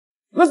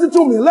Listen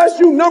to me. Unless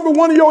you number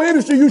one in your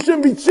industry, you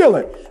shouldn't be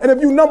chilling. And if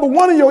you number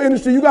one in your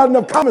industry, you got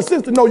enough common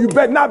sense to know you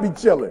better not be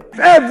chilling.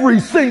 Every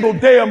single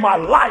day of my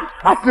life,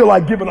 I feel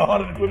like giving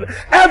 100%.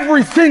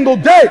 Every single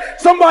day.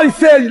 Somebody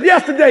said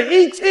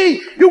yesterday,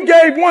 E.T., you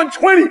gave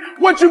 120.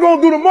 What you gonna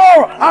do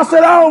tomorrow? I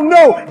said, I don't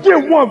know.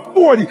 Give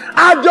 140.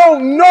 I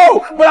don't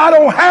know, but I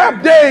don't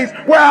have days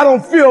where I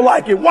don't feel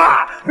like it.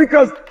 Why?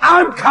 Because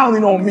I'm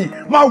counting on me.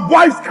 My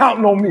wife's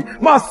counting on me.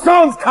 My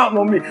son's counting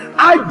on me.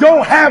 I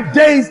don't have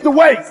days to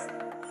waste.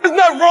 There's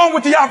nothing wrong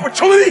with the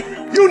opportunity.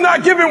 You're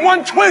not giving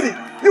 120.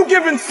 You're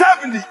giving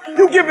 70.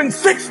 You're giving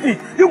 60.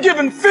 You're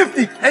giving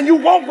 50. And you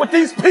want what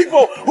these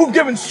people who've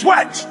given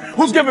sweat,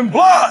 who's given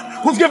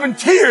blood, who's given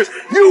tears,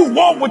 you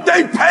want what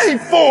they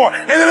paid for,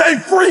 and it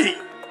ain't free.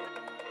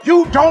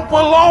 You don't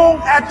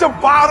belong at the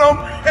bottom,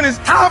 and it's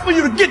time for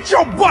you to get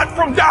your butt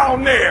from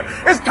down there.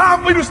 It's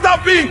time for you to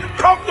stop being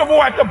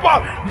comfortable at the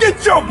bottom.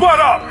 Get your butt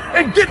up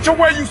and get to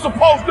where you're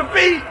supposed to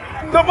be.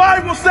 The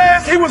Bible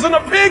says he was in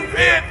a pig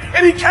pen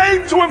and he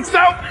came to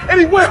himself and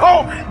he went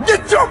home.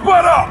 Get your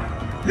butt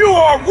up. You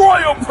are a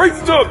royal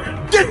priesthood.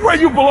 Get where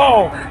you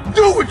belong.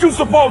 Do what you're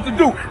supposed to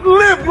do.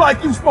 Live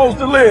like you're supposed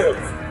to live.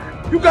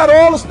 You got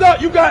all the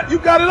stuff. You got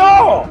it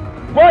all.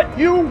 But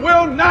you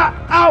will not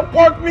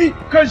outwork me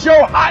because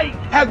your height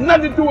has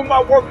nothing to do with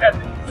my work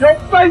ethic. Your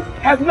face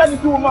has nothing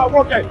to do with my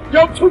work ethic.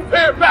 Your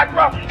two-parent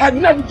background has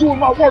nothing to do with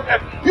my work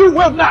ethic. You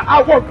will not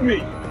outwork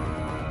me.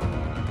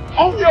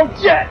 On your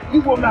jet,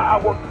 you will not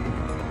outwork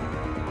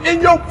me.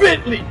 In your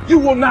Bentley, you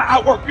will not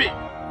outwork me.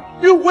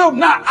 You will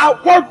not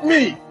outwork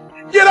me.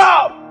 Get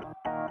up.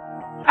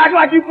 Act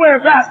like you playing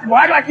basketball.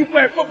 Act like you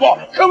playing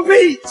football.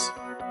 Compete.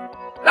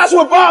 That's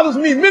what bothers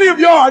me. Many of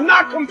y'all are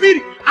not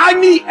competing. I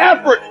need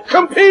effort.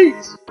 Compete.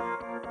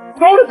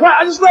 Go to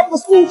class. I just left the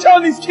school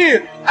telling these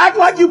kids, act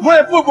like you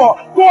playing football.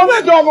 Go in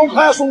that doggone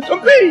classroom.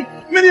 Compete.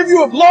 Many of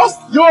you have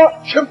lost your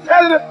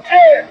competitive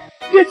edge.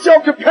 Get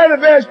your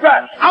competitive edge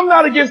back. I'm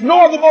not against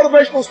no other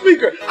motivational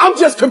speaker. I'm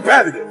just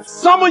competitive.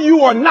 Some of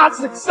you are not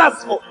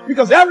successful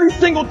because every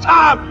single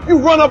time you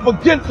run up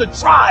against a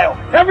trial,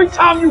 every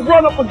time you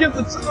run up against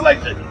a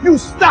tribulation, you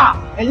stop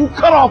and you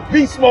cut off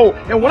beast mode.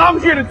 And what I'm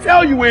here to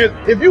tell you is,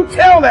 if you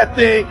tell that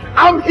thing,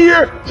 I'm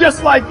here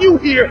just like you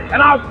here, and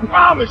I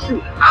promise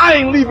you, I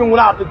ain't leaving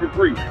without the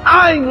degree.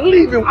 I ain't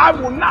leaving. I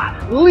will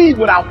not leave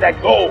without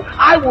that goal.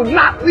 I will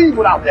not leave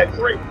without that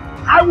dream.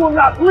 I will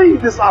not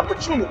leave this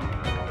opportunity.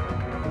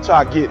 So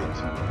I get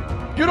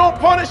it. You don't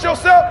punish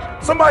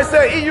yourself. Somebody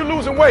said, E, you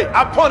losing weight.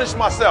 I punish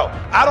myself.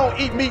 I don't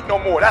eat meat no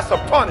more. That's a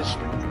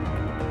punishment.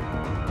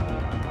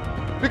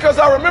 Because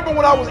I remember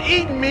when I was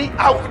eating meat,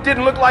 I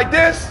didn't look like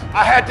this.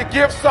 I had to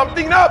give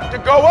something up to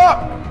go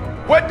up.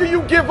 What do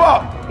you give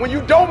up? When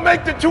you don't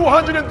make the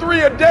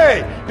 203 a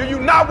day, do you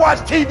not watch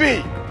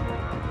TV?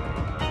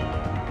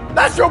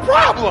 That's your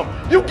problem.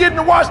 You getting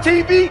to watch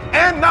TV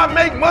and not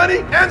make money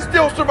and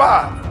still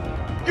survive.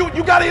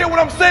 You got to hear what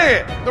I'm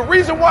saying. The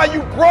reason why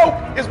you broke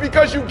is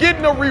because you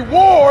getting a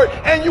reward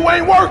and you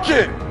ain't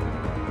working.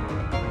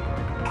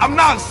 I'm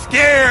not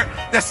scared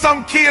that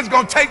some kid's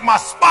going to take my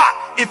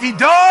spot. If he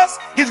does,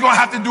 he's going to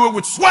have to do it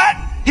with sweat.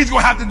 He's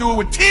going to have to do it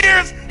with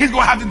tears. He's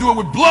going to have to do it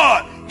with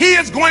blood. He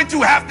is going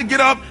to have to get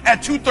up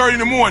at 2:30 in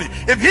the morning.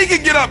 If he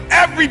can get up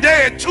every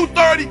day at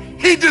 2:30,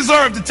 he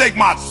deserves to take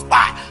my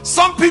spot.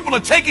 Some people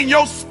are taking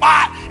your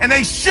spot and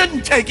they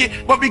shouldn't take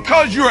it, but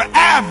because you're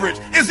average,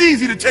 it's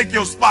easy to take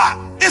your spot.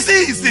 It's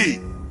easy.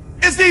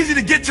 It's easy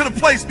to get to the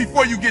place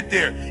before you get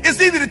there.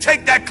 It's easy to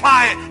take that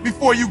client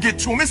before you get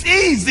to him. It's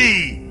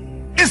easy.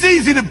 It's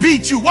easy to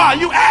beat you. Why?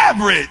 You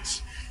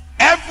average.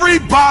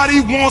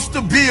 Everybody wants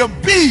to be a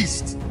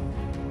beast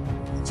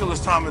until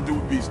it's time to do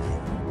what beasts do.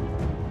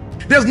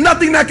 There's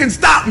nothing that can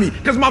stop me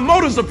because my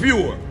motives are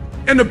pure.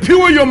 And the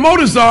purer your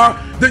motives are,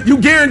 that you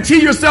guarantee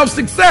yourself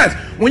success.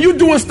 When you're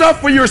doing stuff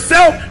for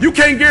yourself, you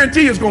can't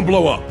guarantee it's going to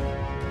blow up.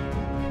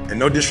 And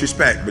no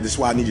disrespect, but this is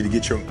why I need you to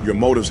get your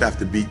motives have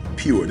to be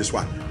pure. This is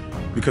why.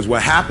 Because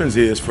what happens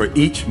is for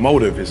each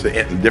motive is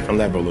a different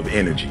level of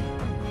energy.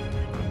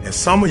 And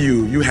some of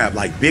you have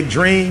like big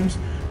dreams,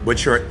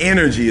 but your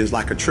energy is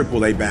like a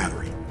AAA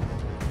battery.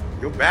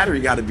 Your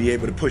battery got to be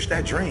able to push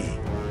that dream.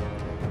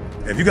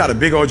 If you got a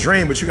big old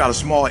dream, but you got a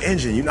small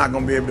engine, you're not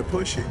going to be able to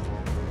push it.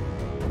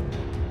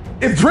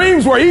 If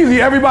dreams were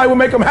easy, everybody would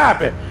make them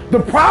happen. The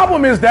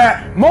problem is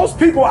that most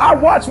people, I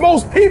watch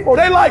most people,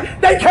 they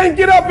can't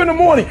get up in the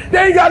morning.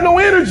 They ain't got no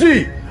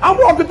energy. I'm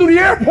walking through the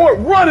airport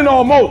running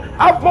almost.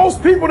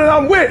 Most people that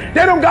I'm with,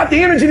 they don't got the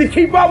energy to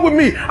keep up with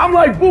me. I'm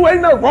like, boo,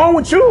 ain't nothing wrong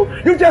with you.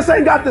 You just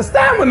ain't got the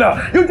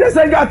stamina. You just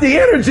ain't got the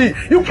energy.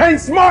 You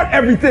can't smart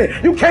everything.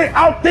 You can't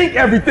outthink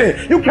everything.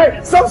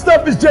 Some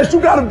stuff is just,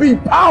 you gotta be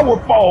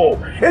powerful.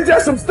 It's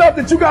just some stuff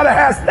that you gotta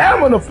have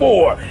stamina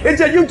for.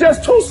 You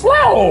just too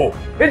slow.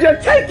 It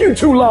just take you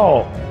too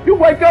long. You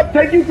wake up,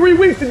 take you 3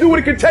 weeks to do what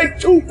it could take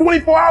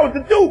 24 hours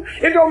to do.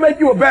 It don't make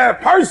you a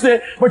bad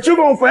person, but you're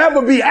going to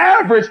forever be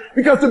average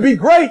because to be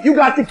great, you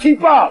got to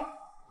keep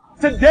up.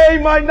 Today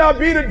might not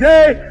be the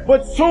day,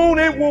 but soon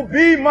it will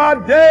be my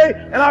day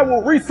and I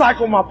will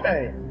recycle my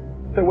pain.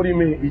 Say, what do you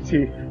mean, E.T.?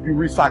 You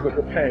recycled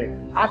the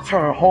pain. I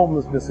turned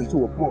homelessness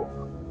into a book.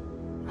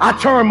 I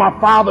turned my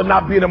father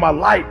not being in my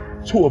life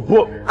to a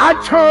book. I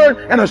turned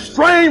an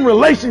estranged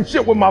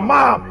relationship with my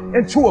mom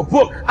into a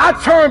book. I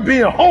turned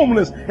being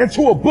homeless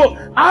into a book.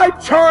 I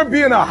turned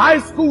being a high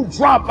school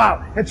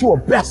dropout into a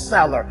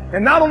bestseller.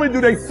 And not only do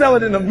they sell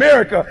it in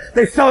America,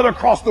 they sell it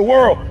across the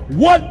world.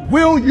 What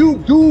will you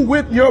do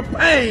with your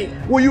pain?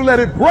 Will you let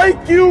it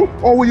break you,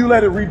 or will you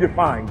let it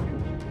redefine you?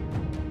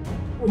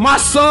 My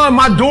son,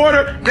 my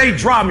daughter, they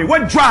drive me.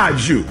 What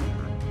drives you?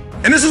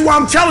 And this is why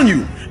I'm telling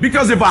you.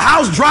 Because if a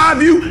house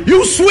drive you,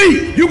 you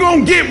sweet. You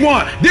gonna get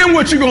one. Then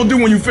what you gonna do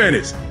when you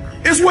finish?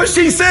 It's what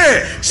she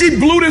said. She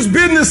blew this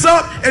business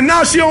up, and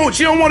now she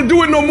don't want to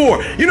do it no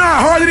more. You know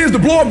how hard it is to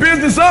blow a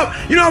business up?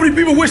 You know how many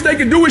people wish they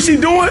could do what she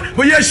doing?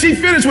 But yet she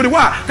finished with it.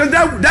 Why? Because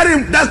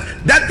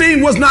that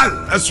thing was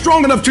not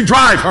strong enough to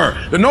drive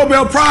her. The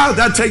Nobel Prize,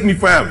 that'd take me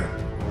forever.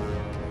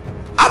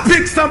 I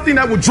picked something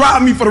that would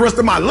drive me for the rest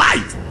of my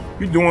life.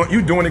 You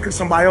doing it because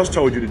somebody else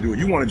told you to do it.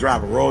 You want to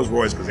drive a Rolls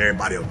Royce because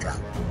everybody else drives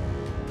it.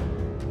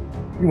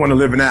 You want to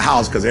live in that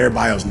house because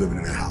everybody else living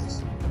in that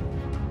house.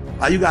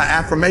 You got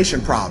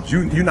affirmation problems.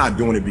 You're not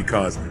doing it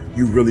because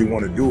you really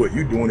want to do it.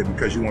 You're doing it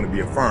because you want to be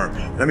affirmed.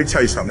 Let me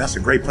tell you something. That's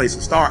a great place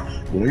to start.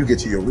 But when you get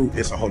to your root,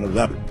 it's a whole nother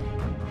level.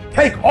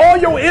 Take all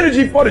your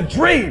energy for the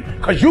dream,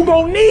 because you're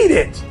going to need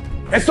it.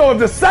 And so if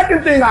the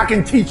second thing I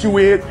can teach you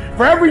is,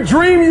 for every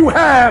dream you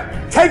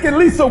have, take at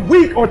least a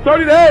week or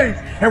 30 days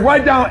and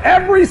write down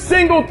every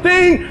single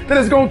thing that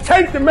it's going to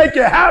take to make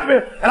it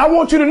happen. And I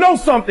want you to know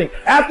something.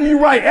 After you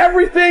write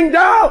everything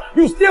down,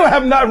 you still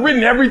have not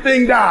written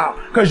everything down,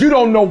 because you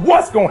don't know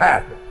what's going to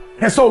happen.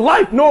 And so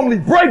life normally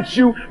breaks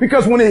you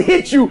because when it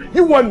hits you,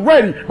 you wasn't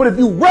ready. But if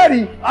you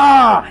ready,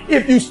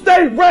 if you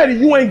stay ready,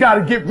 you ain't got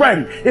to get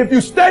ready. If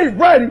you stay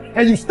ready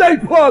and you stay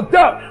plugged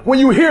up, when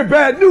you hear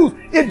bad news,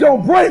 it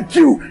don't break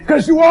you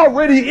because you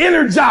already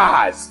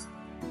energized.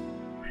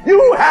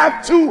 You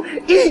have to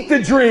eat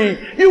the dream.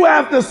 You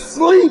have to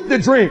sleep the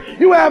dream.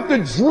 You have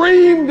to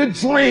dream the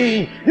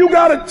dream. You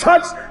got to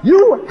touch.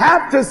 You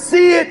have to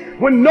see it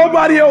when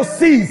nobody else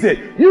sees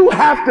it. You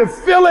have to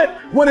feel it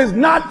when it's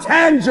not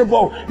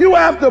tangible. You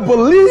have to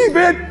believe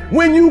it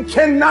when you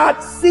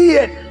cannot see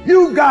it.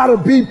 You got to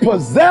be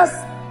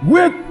possessed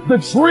with the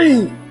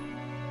dream.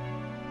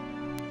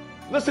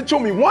 Listen to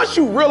me. Once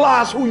you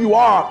realize who you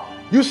are,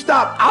 you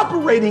stop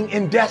operating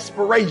in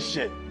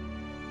desperation.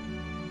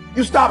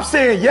 You stop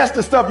saying yes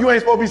to stuff you ain't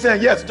supposed to be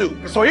saying yes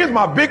to. So here's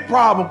my big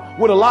problem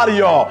with a lot of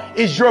y'all,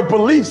 is your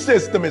belief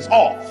system is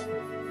off.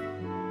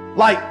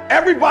 Like,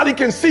 everybody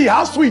can see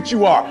how sweet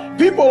you are.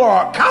 People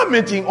are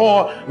commenting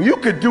on, you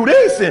could do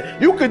this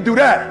and you could do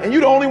that, and you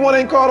the only one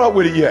ain't caught up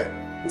with it yet.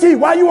 Gee,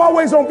 why you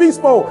always on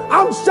beast mode?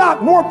 I'm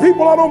shocked more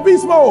people are on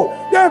beast mode.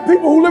 There are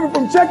people who living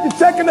from check to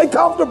check and they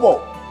comfortable.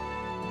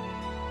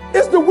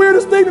 It's the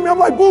weirdest thing to me. I'm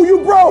like, boo, you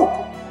broke.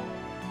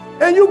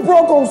 And you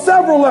broke on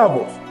several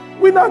levels.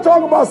 We're not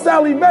talking about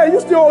Sally Mae.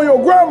 You still owe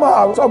your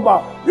grandma. We're talking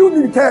about you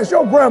need to cash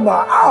your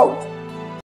grandma out.